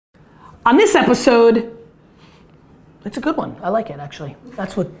On this episode, it's a good one. I like it, actually.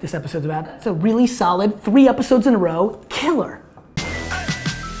 That's what this episode's about. It's a really solid 3 episodes in a row, killer.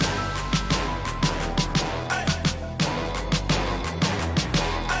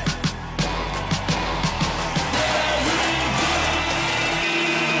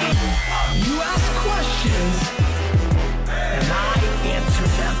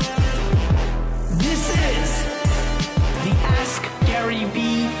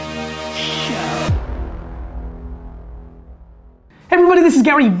 This is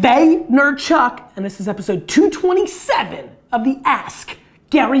Gary Vaynerchuk, and this is episode 227 of the Ask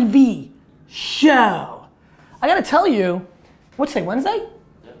Gary V Show. I gotta tell you, what's today, Wednesday?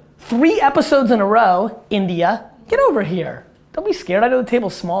 Yep. 3 episodes in a row, India. Get over here. Don't be scared. I know the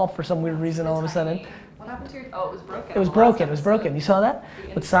table's small for some weird reason all of a sudden. What happened to your, oh, it was broken. It was broken, it was broken. You saw that?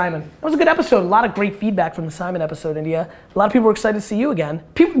 With Simon. It was a good episode. A lot of great feedback from the Simon episode, India. A lot of people were excited to see you again.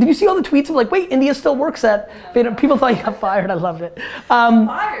 Did you see all the tweets of like, wait, India still works at Vayner? People thought you got fired. I loved it.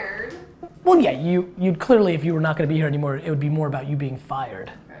 Fired? Well, yeah, you'd clearly, if you were not going to be here anymore, it would be more about you being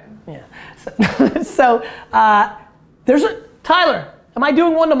fired. Okay. Yeah. So, there's a, Tyler, am I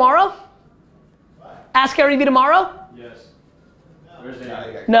doing one tomorrow? What? Ask Gary V tomorrow? Yes.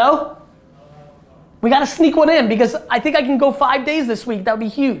 No? No? We gotta sneak one in because I think I can go 5 days this week. That would be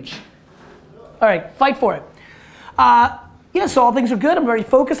huge. All right, fight for it. Yeah, so all things are good. I'm very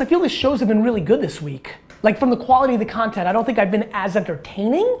focused. I feel the shows have been really good this week. Like from the quality of the content, I don't think I've been as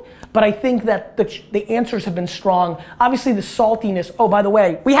entertaining, but I think that the answers have been strong. Obviously the saltiness, oh, by the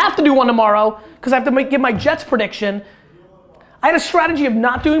way, we have to do one tomorrow because I have to give my Jets prediction. I had a strategy of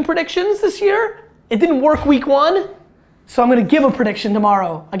not doing predictions this year. It didn't work week 1, so I'm gonna give a prediction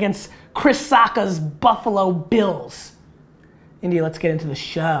tomorrow against Chris Sacca's Buffalo Bills. India, let's get into the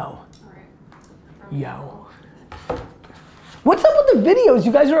show. All right. Yo. What's up with the videos?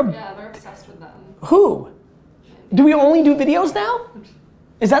 You guys are yeah, they're obsessed with them. Who? Do we only do videos now?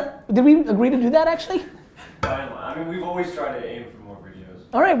 Did we agree to do that actually? I mean, we've always tried to aim for more videos.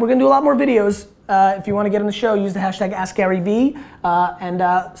 All right, we're gonna do a lot more videos. If you wanna get on the show, use the hashtag AskGaryV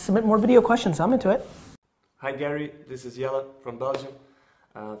and submit more video questions. I'm into it. Hi Gary, this is Jelle from Belgium.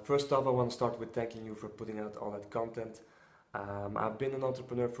 First off, I want to start with thanking you for putting out all that content. I've been an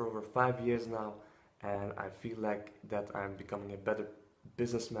entrepreneur for over 5 years now, and I feel like that I'm becoming a better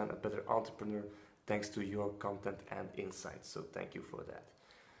businessman, a better entrepreneur, thanks to your content and insights, so thank you for that.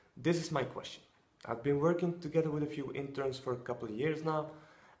 This is my question. I've been working together with a few interns for a couple of years now,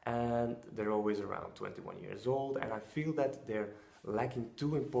 and they're always around 21 years old, and I feel that they're lacking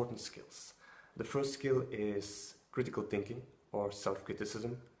 2 important skills. The first skill is critical thinking, or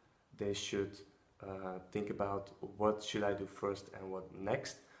self-criticism. They should think about what should I do first and what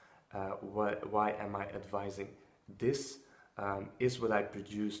next. Why am I advising this? Is what I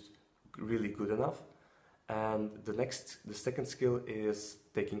produced really good enough? And the second skill is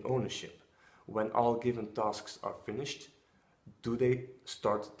taking ownership. When all given tasks are finished, do they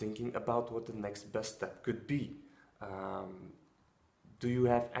start thinking about what the next best step could be? Do you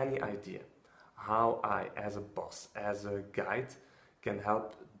have any idea how I, as a boss, as a guide, can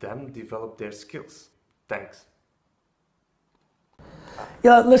help them develop their skills? Thanks.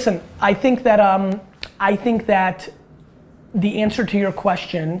 Yeah, listen, I think that the answer to your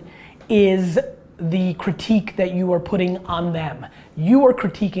question is the critique that you are putting on them. You are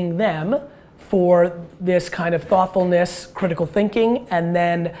critiquing them for this kind of thoughtfulness, critical thinking, and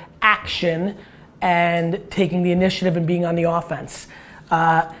then action and taking the initiative and being on the offense.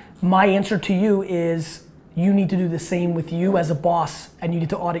 My answer to you is you need to do the same with you as a boss, and you need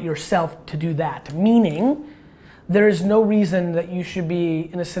to audit yourself to do that. Meaning, there is no reason that you should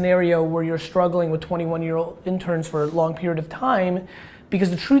be in a scenario where you're struggling with 21-year-old interns for a long period of time, because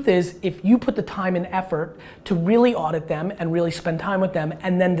the truth is, if you put the time and effort to really audit them and really spend time with them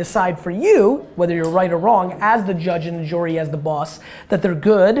and then decide for you, whether you're right or wrong, as the judge and the jury, as the boss, that they're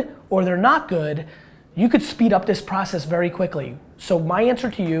good or they're not good, you could speed up this process very quickly. So my answer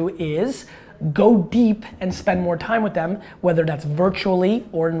to you is go deep and spend more time with them, whether that's virtually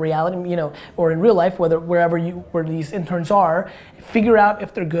or in reality, or in real life, where these interns are. Figure out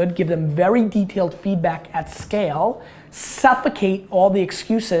if they're good, give them very detailed feedback at scale, suffocate all the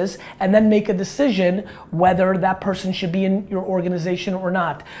excuses, and then make a decision whether that person should be in your organization or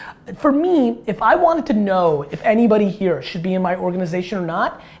not. For me, if I wanted to know if anybody here should be in my organization or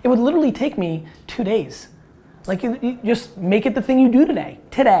not, it would literally take me 2 days. Like, you just make it the thing you do today.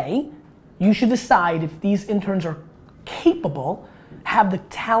 Today, you should decide if these interns are capable, have the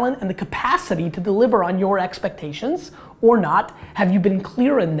talent and the capacity to deliver on your expectations or not. Have you been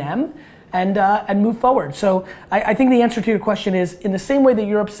clear in them? and move forward. So I think the answer to your question is, in the same way that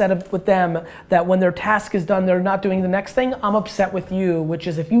you're upset with them that when their task is done, they're not doing the next thing, I'm upset with you, which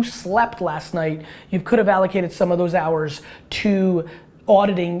is if you slept last night, you could have allocated some of those hours to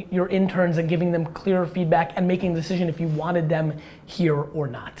auditing your interns and giving them clearer feedback and making a decision if you wanted them here or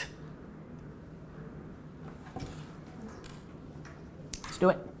not. Let's do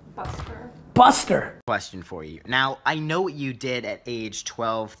it. Buster. Question for you. Now, I know what you did at age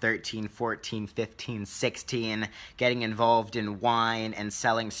 12, 13, 14, 15, 16, getting involved in wine and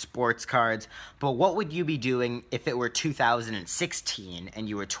selling sports cards, but what would you be doing if it were 2016 and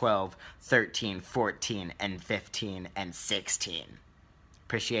you were 12, 13, 14, and 15, and 16?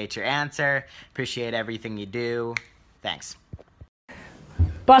 Appreciate your answer. Appreciate everything you do. Thanks.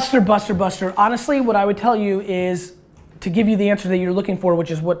 Buster. Honestly, what I would tell you is to give you the answer that you're looking for,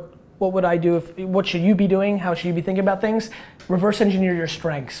 which is what would I do what should you be doing? How should you be thinking about things? Reverse engineer your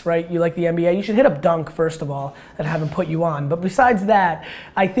strengths, right? You like the NBA, you should hit up dunk first of all and have him put you on. But besides that,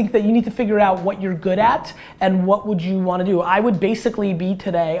 I think that you need to figure out what you're good at and what would you want to do. I would basically be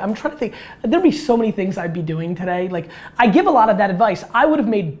today, I'm trying to think, there'd be so many things I'd be doing today. Like, I give a lot of that advice. I would have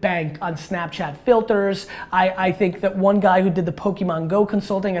made bank on Snapchat filters. I think that one guy who did the Pokemon Go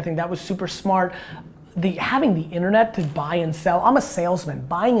consulting, I think that was super smart. Having the internet to buy and sell, I'm a salesman.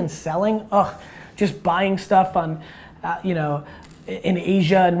 Buying and selling, just buying stuff on, in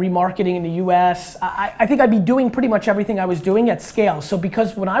Asia and remarketing in the US. I think I'd be doing pretty much everything I was doing at scale. So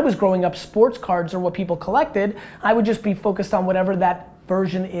because when I was growing up, sports cards are what people collected, I would just be focused on whatever that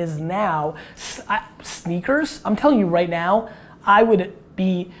version is now. Sneakers, I'm telling you right now,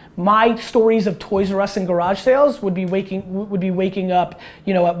 my stories of Toys R Us and garage sales would be waking up,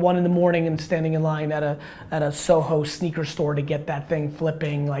 at 1 in the morning and standing in line at a Soho sneaker store to get that thing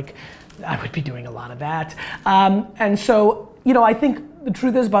flipping. Like, I would be doing a lot of that. And so, I think the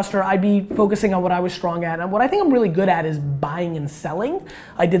truth is, Buster, I'd be focusing on what I was strong at. And what I think I'm really good at is buying and selling.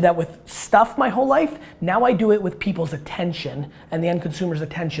 I did that with stuff my whole life. Now I do it with people's attention and the end consumer's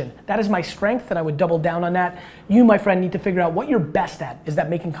attention. That is my strength, and I would double down on that. You, my friend, need to figure out what you're best at. Is that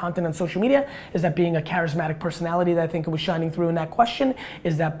making content on social media? Is that being a charismatic personality that I think was shining through in that question?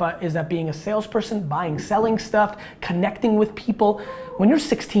 Is that being a salesperson, buying, selling stuff, connecting with people? When you're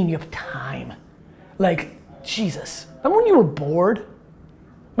 16, you have time. Like, Jesus. Remember when you were bored?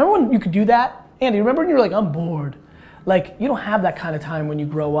 Remember when you could do that? Andy, remember when you were like, I'm bored? Like, you don't have that kind of time when you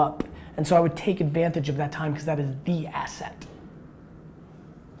grow up. And so I would take advantage of that time because that is the asset.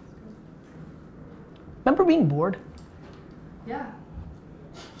 Remember being bored? Yeah.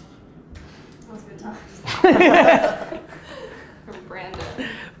 That was good times. From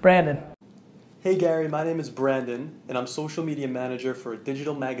Brandon. Hey Gary, my name is Brandon, and I'm social media manager for a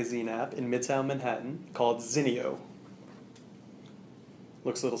digital magazine app in Midtown Manhattan called Zinio.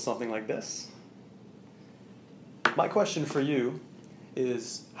 Looks a little something like this. My question for you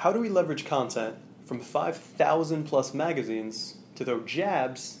is, how do we leverage content from 5,000 plus magazines to throw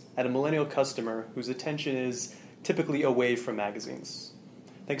jabs at a millennial customer whose attention is typically away from magazines?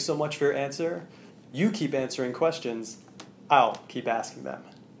 Thanks so much for your answer. You keep answering questions, I'll keep asking them.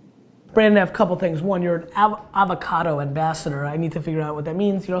 Brandon, I have a couple things. One, you're an avocado ambassador. I need to figure out what that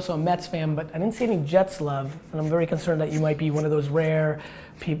means. You're also a Mets fan, but I didn't see any Jets love, and I'm very concerned that you might be one of those rare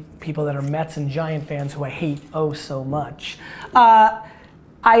people that are Mets and Giant fans who I hate oh so much. I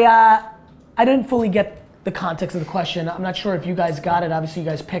didn't fully get the context of the question. I'm not sure if you guys got it. Obviously, you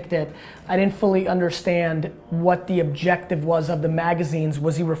guys picked it. I didn't fully understand what the objective was of the magazines.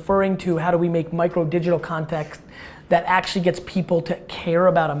 Was he referring to how do we make micro digital content that actually gets people to care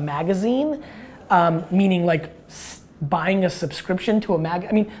about a magazine, meaning like buying a subscription to a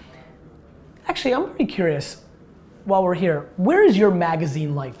I mean, actually, I'm pretty curious while we're here. Where is your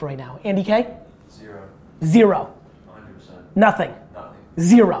magazine life right now? Andy K? Zero. Zero. 100%. Nothing. Nothing.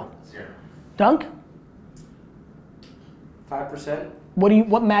 Zero. Zero. Dunk? 5%.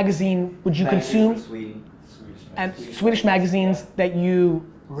 What magazine would you consume? From Sweden. And Swedish magazines that you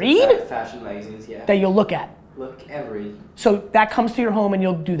read? Fashion magazines, yeah. That you'll look at? Look and read. So that comes to your home and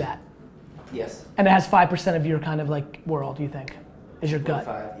you'll do that? Yes. And it has 5% of your kind of like world, you think? Is your gut?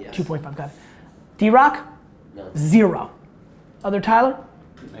 2.5, yes. 2.5, got it. D-Rock? No. Zero. Other Tyler?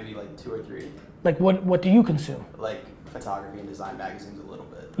 Maybe like 2 or 3. Like what do you consume? Like photography and design magazines a little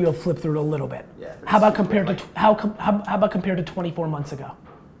bit. You'll flip through it a little bit. Yeah. How about compared to how about compared to 24 months ago?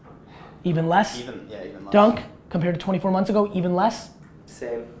 Even less? Even less. Dunk? Compared to 24 months ago, even less?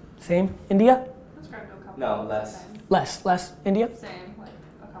 Same. Same? India? Subscribe to a couple. No, less. Less. India? Same, like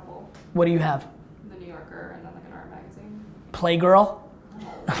a couple. What do you have? The New Yorker and then like an art magazine. Playgirl?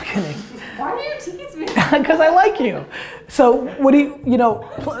 I'm kidding. Why do you tease me? Because I like you. So what do you know,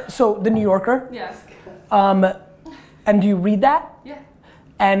 so the New Yorker, Yes. and do you read that? Yeah.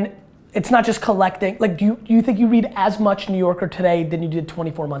 And it's not just collecting, like do you think you read as much New Yorker today than you did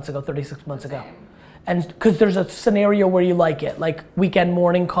 24 months ago, 36 months ago? Same. And because there's a scenario where you like it, like weekend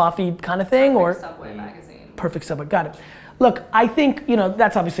morning coffee kind of thing, or Subway magazine. perfect Subway, got it. Look, I think, you know,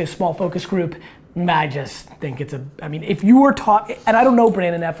 that's obviously a small focus group. I just think it's I mean, if you were talking, and I don't know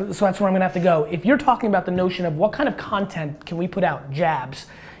Brandon F, so that's where I'm gonna have to go. If you're talking about the notion of what kind of content can we put out, jabs,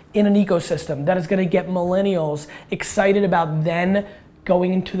 in an ecosystem that is gonna get millennials excited about then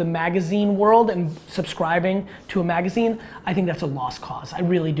going into the magazine world and subscribing to a magazine, I think that's a lost cause. I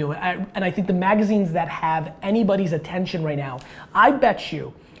really do. And I think the magazines that have anybody's attention right now, I bet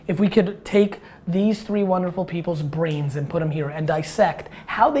you, if we could take these three wonderful people's brains and put them here and dissect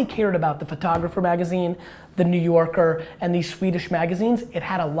how they cared about the Photographer magazine, the New Yorker, and these Swedish magazines, it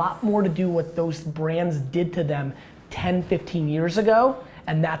had a lot more to do with what those brands did to them 10, 15 years ago,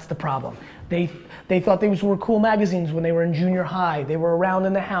 and that's the problem. They thought these were cool magazines when they were in junior high. They were around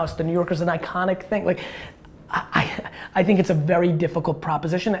in the house. The New Yorker's an iconic thing. Like, I think it's a very difficult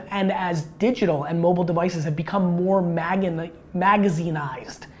proposition. And as digital and mobile devices have become more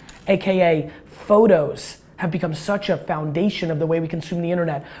magazinized, AKA photos have become such a foundation of the way we consume the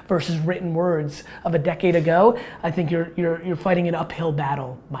internet versus written words of a decade ago, I think you're fighting an uphill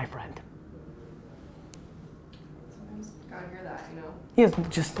battle, my friend. Sometimes gotta hear that, you know. Yeah,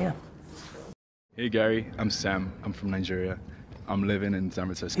 just, yeah. Hey Gary, I'm Sam. I'm from Nigeria. I'm living in San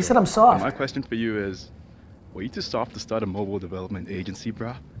Francisco. He said I'm soft. And my question for you is, were you too soft to start a mobile development agency,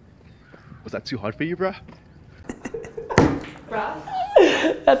 bruh? Was that too hard for you, bruh? Bruh.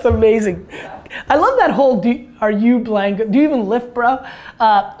 That's amazing. I love that whole, are you blank? Do you even lift, bro?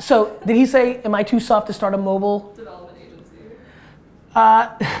 So did he say, am I too soft to start a mobile? Development agency.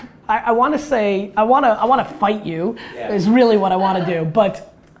 I want to say, I want to fight you, is really what I want to do.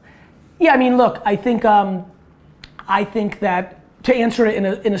 But yeah, I mean, look, I think that to answer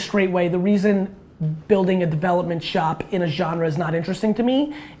it in a straight way, the reason building a development shop in a genre is not interesting to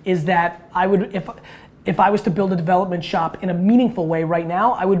me is that I would, if I was to build a development shop in a meaningful way right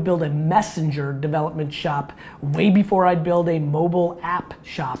now, I would build a messenger development shop way before I'd build a mobile app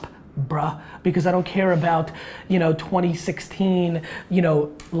shop, bruh, because I don't care about, 2016,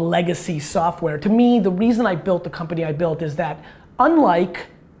 legacy software. To me, the reason I built the company I built is that unlike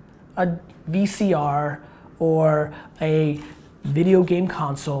a VCR or a video game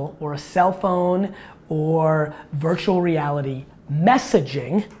console or a cell phone or virtual reality,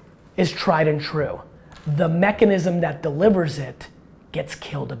 messaging is tried and true. The mechanism that delivers it gets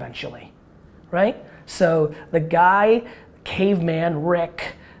killed eventually, right? So the guy, caveman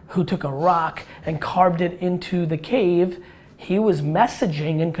Rick, who took a rock and carved it into the cave, he was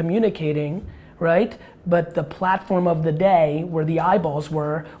messaging and communicating, right? But the platform of the day, where the eyeballs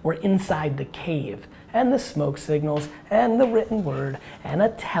were inside the cave. And the smoke signals, and the written word, and a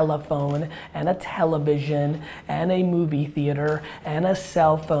telephone, and a television, and a movie theater, and a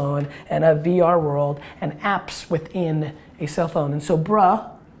cell phone, and a VR world, and apps within a cell phone. And so, bruh,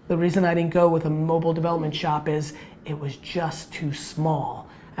 the reason I didn't go with a mobile development shop is it was just too small.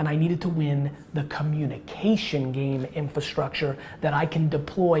 And I needed to win the communication game infrastructure that I can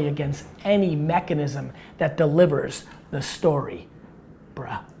deploy against any mechanism that delivers the story,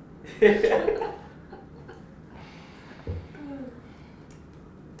 bruh.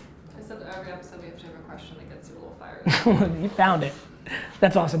 Every episode we have to have a question that gets you a little fired. You found it.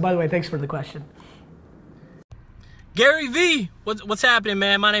 That's awesome. By the way, thanks for the question. Gary V, what's happening,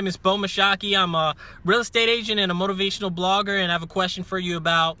 man? My name is Bo Mashaki. I'm a real estate agent and a motivational blogger, and I have a question for you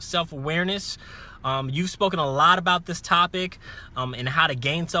about self-awareness. You've spoken a lot about this topic and how to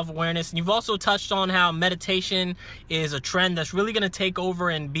gain self-awareness. And you've also touched on how meditation is a trend that's really going to take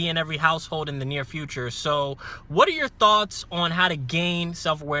over and be in every household in the near future. So what are your thoughts on how to gain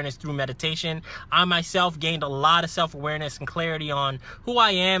self-awareness through meditation? I myself gained a lot of self-awareness and clarity on who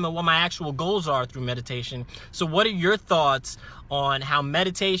I am and what my actual goals are through meditation. So what are your thoughts on how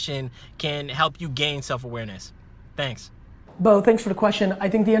meditation can help you gain self-awareness? Thanks. Bo, thanks for the question. I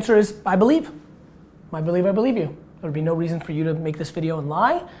think the answer is, I believe. I believe you. There would be no reason for you to make this video and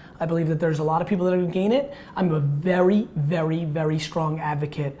lie. I believe that there's a lot of people that are gonna gain it. I'm a very, very, very strong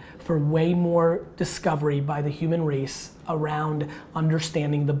advocate for way more discovery by the human race around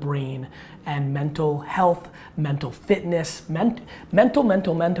understanding the brain and mental health, mental fitness, mental.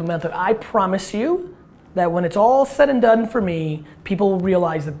 I promise you that when it's all said and done for me, people will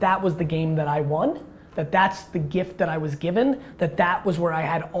realize that that was the game that I won. that's the gift that I was given, that was where I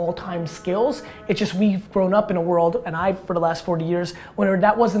had all-time skills. It's just we've grown up in a world, and I, for the last 40 years, when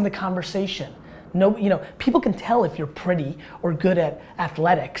that wasn't the conversation. No, you know, people can tell if you're pretty or good at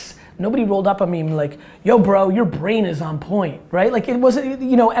athletics. Nobody rolled up on me and be like, yo bro, your brain is on point, right? Like it wasn't,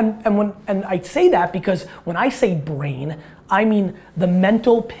 you know, and I say that because when I say brain, I mean the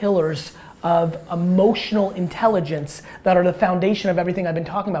mental pillars of emotional intelligence that are the foundation of everything I've been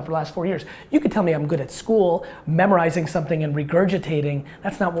talking about for the last 4 years. You could tell me I'm good at school, memorizing something and regurgitating.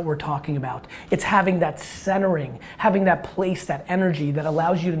 That's not what we're talking about. It's having that centering, having that place, that energy that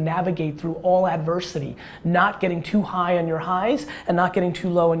allows you to navigate through all adversity, not getting too high on your highs and not getting too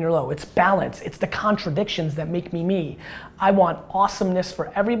low on your low. It's balance. It's the contradictions that make me me. I want awesomeness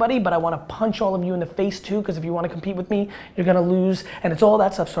for everybody, but I want to punch all of you in the face too, because if you want to compete with me, you're going to lose. And it's all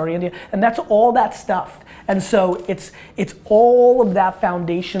that stuff, sorry, India. And that's all that stuff. And so it's all of that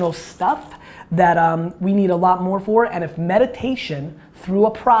foundational stuff that we need a lot more for. And if meditation through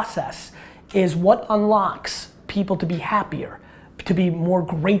a process is what unlocks people to be happier, to be more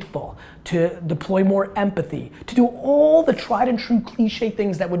grateful, to deploy more empathy, to do all the tried and true cliche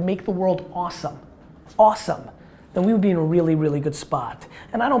things that would make the world awesome, then we would be in a really, really good spot.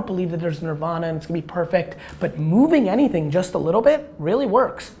 And I don't believe that there's nirvana and it's gonna be perfect, but moving anything just a little bit really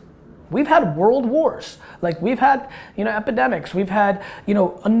works. We've had world wars, like we've had, you know, epidemics, we've had, you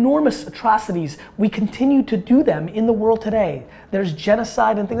know, enormous atrocities. We continue to do them in the world today. There's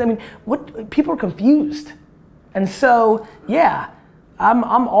genocide and things. I mean, people are confused. And so, yeah, I'm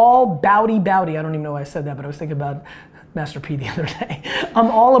all bowdy. I don't even know why I said that, but I was thinking about Master P the other day. I'm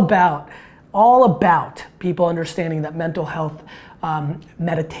all about people understanding that mental health,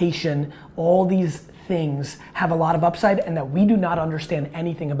 meditation, all these things have a lot of upside, and that we do not understand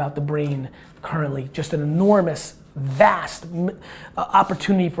anything about the brain currently. Just an enormous, vast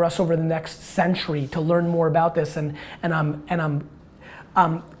opportunity for us over the next century to learn more about this, and I'm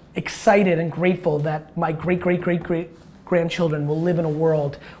excited and grateful that my great grandchildren will live in a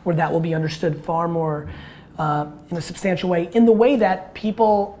world where that will be understood far more in a substantial way, in the way that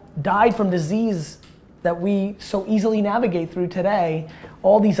people died from disease that we so easily navigate through today.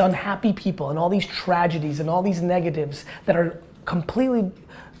 All these unhappy people and all these tragedies and all these negatives that are completely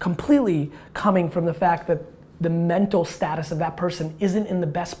coming from the fact that the mental status of that person isn't in the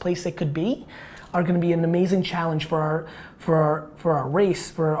best place it could be, are going to be an amazing challenge for our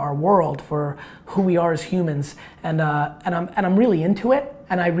race, for our world, for who we are as humans. And I'm really into it.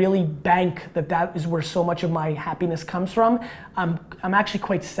 And I really bank that is where so much of my happiness comes from. I'm actually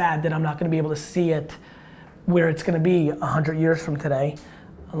quite sad that I'm not going to be able to see it where it's going to be 100 years from today,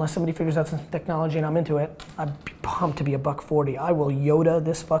 unless somebody figures out some technology and I'm into it. I'm pumped to be $140. I will Yoda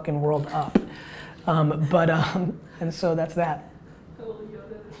this fucking world up. And so that's that. I will Yoda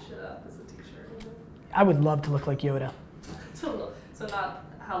this shit up as a t-shirt. I would love to look like Yoda. So not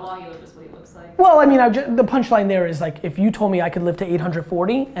how long you live, just what he looks like. Well, I mean, the punchline there is like, if you told me I could live to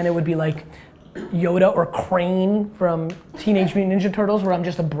 840 and it would be like Yoda or Crane from Teenage Mutant Ninja Turtles, where I'm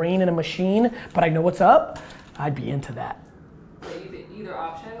just a brain in a machine, but I know what's up, I'd be into that. Either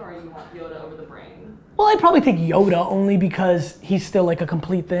option, or you want Yoda over the brain? Well, I'd probably take Yoda only because he's still like a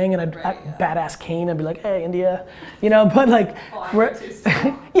complete thing, and badass Kane, I'd be like, hey, India, you know, but like,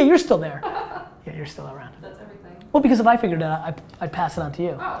 yeah, you're still there. Yeah, you're still around. That's everything. Well, because if I figured it out, I'd pass it on to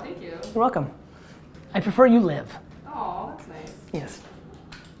you. Oh, thank you. You're welcome. I prefer you live. Oh, that's nice. Yes.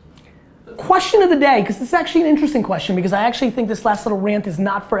 Question of the day, because this is actually an interesting question, because I actually think this last little rant is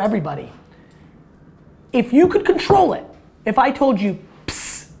not for everybody. If you could control it, if I told you,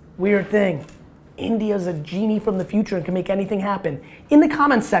 psst, weird thing, India's a genie from the future and can make anything happen, in the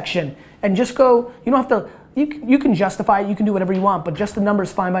comments section, and just go, you don't have to, you can justify it, you can do whatever you want, but just the number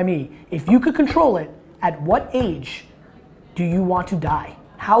is fine by me. If you could control it, at what age do you want to die?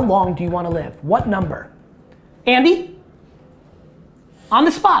 How long do you want to live? What number? Andy? On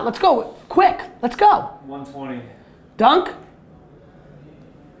the spot, let's go, quick, let's go. 120. Dunk?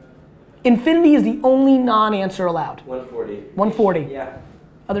 Infinity is the only non-answer allowed. 140. 140. Yeah.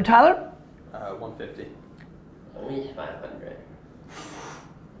 Other Tyler? 150. Only 500.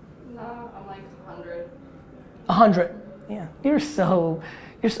 No, I'm like 100. 100. Yeah. You're so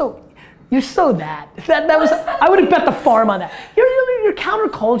that. That was, I would have bet the farm on that. You're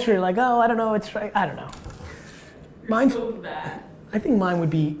counterculture, like, oh, I don't know, it's right. I don't know. Mine's so bad. I think mine would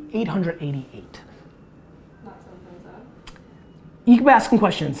be 888. Not something. You keep asking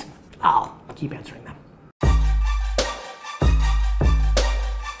questions. I'll keep answering them.